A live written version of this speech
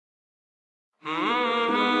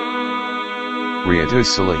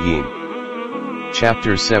Riyadus Saliheen.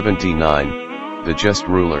 Chapter 79, The Just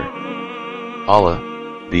Ruler. Allah,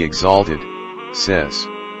 the Exalted, says,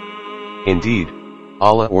 Indeed,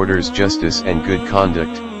 Allah orders justice and good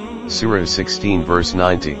conduct, Surah 16 verse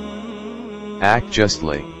 90. Act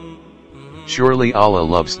justly. Surely Allah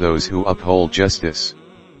loves those who uphold justice.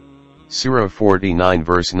 Surah 49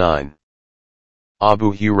 verse 9.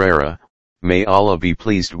 Abu Huraira, may Allah be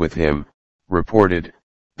pleased with him, reported,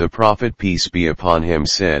 the Prophet peace be upon him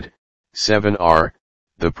said, 7 are,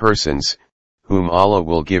 the persons, whom Allah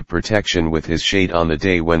will give protection with his shade on the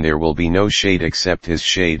day when there will be no shade except his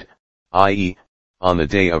shade, i.e., on the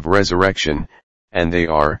day of resurrection, and they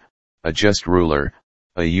are, a just ruler,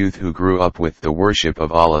 a youth who grew up with the worship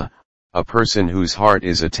of Allah, a person whose heart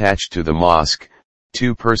is attached to the mosque,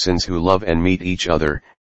 2 persons who love and meet each other,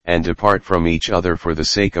 and depart from each other for the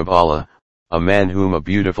sake of Allah, a man whom a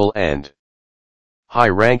beautiful and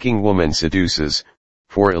high-ranking woman seduces,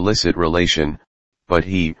 for illicit relation, but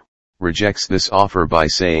he rejects this offer by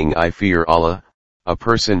saying I fear Allah, a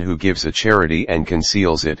person who gives a charity and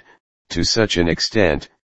conceals it, to such an extent,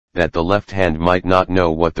 that the left hand might not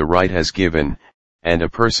know what the right has given, and a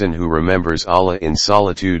person who remembers Allah in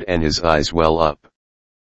solitude and his eyes well up.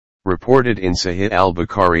 Reported in Sahih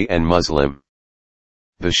al-Bukhari and Muslim.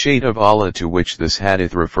 The shade of Allah to which this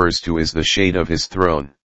hadith refers to is the shade of his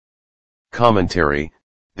throne. Commentary: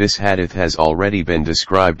 this hadith has already been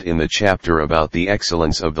described in the chapter about the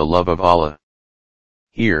excellence of the love of Allah.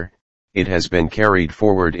 Here, it has been carried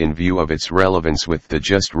forward in view of its relevance with the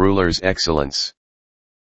just ruler's excellence.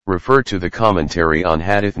 Refer to the commentary on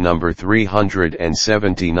hadith number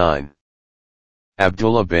 379.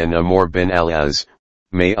 Abdullah bin Amr bin al-As,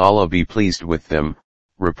 may Allah be pleased with them,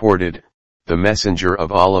 reported, the Messenger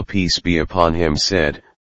of Allah peace be upon him said,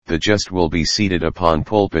 the just will be seated upon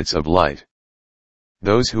pulpits of light.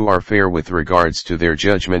 Those who are fair with regards to their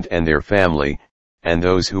judgment and their family, and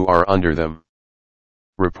those who are under them.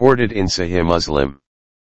 Reported in Sahih Muslim.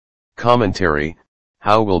 Commentary: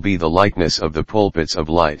 how will be the likeness of the pulpits of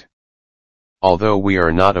light? Although we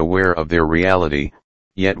are not aware of their reality,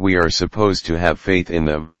 yet we are supposed to have faith in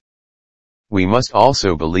them. We must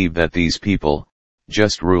also believe that these people,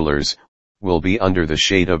 just rulers, will be under the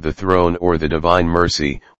shade of the throne or the divine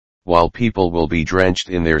mercy, while people will be drenched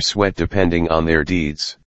in their sweat depending on their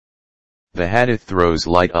deeds. The hadith throws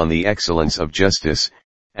light on the excellence of justice,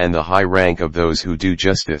 and the high rank of those who do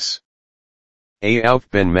justice. Auf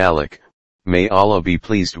bin Malik, may Allah be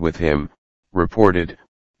pleased with him, reported,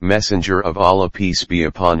 Messenger of Allah peace be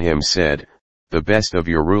upon him said, the best of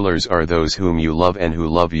your rulers are those whom you love and who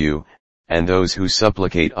love you, and those who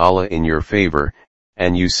supplicate Allah in your favor,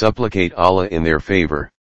 and you supplicate Allah in their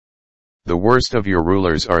favor. The worst of your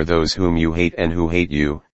rulers are those whom you hate and who hate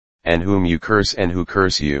you, and whom you curse and who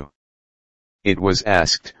curse you. It was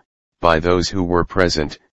asked, by those who were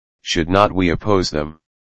present, should not we oppose them?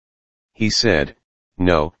 He said,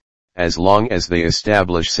 no, as long as they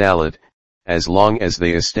establish salat, as long as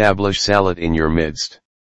they establish salat in your midst.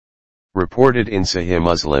 Reported in Sahih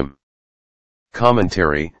Muslim.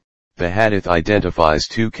 Commentary: the hadith identifies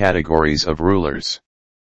 2 categories of rulers.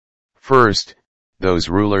 First, those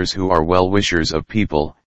rulers who are well-wishers of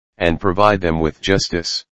people, and provide them with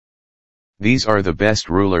justice. These are the best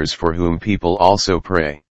rulers for whom people also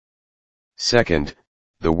pray. Second,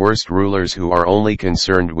 the worst rulers who are only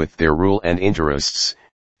concerned with their rule and interests,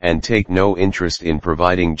 and take no interest in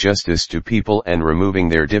providing justice to people and removing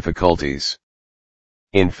their difficulties.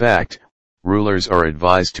 In fact, rulers are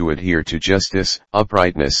advised to adhere to justice,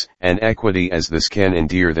 uprightness, and equity as this can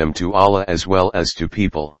endear them to Allah as well as to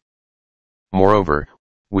people. Moreover,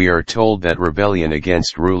 we are told that rebellion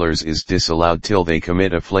against rulers is disallowed till they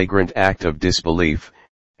commit a flagrant act of disbelief,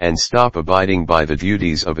 and stop abiding by the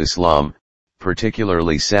duties of Islam,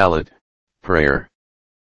 particularly salat, prayer.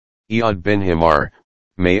 Iyad bin Himar,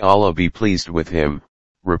 may Allah be pleased with him,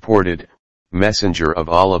 reported, Messenger of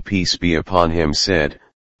Allah peace be upon him said,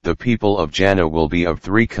 the people of Jannah will be of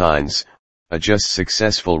 3 kinds, a just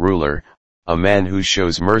successful ruler, a man who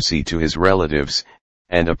shows mercy to his relatives,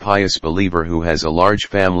 and a pious believer who has a large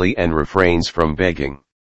family and refrains from begging.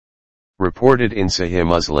 Reported in Sahih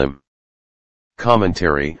Muslim.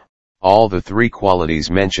 Commentary: all the 3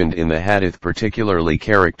 qualities mentioned in the hadith particularly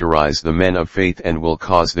characterize the men of faith and will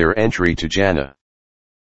cause their entry to Jannah.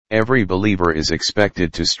 Every believer is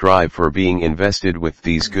expected to strive for being invested with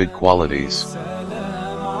these good qualities.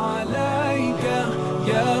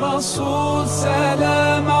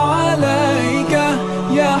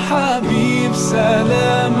 يا حبيب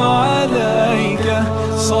سلام عليك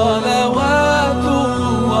صلوات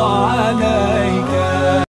الله عليك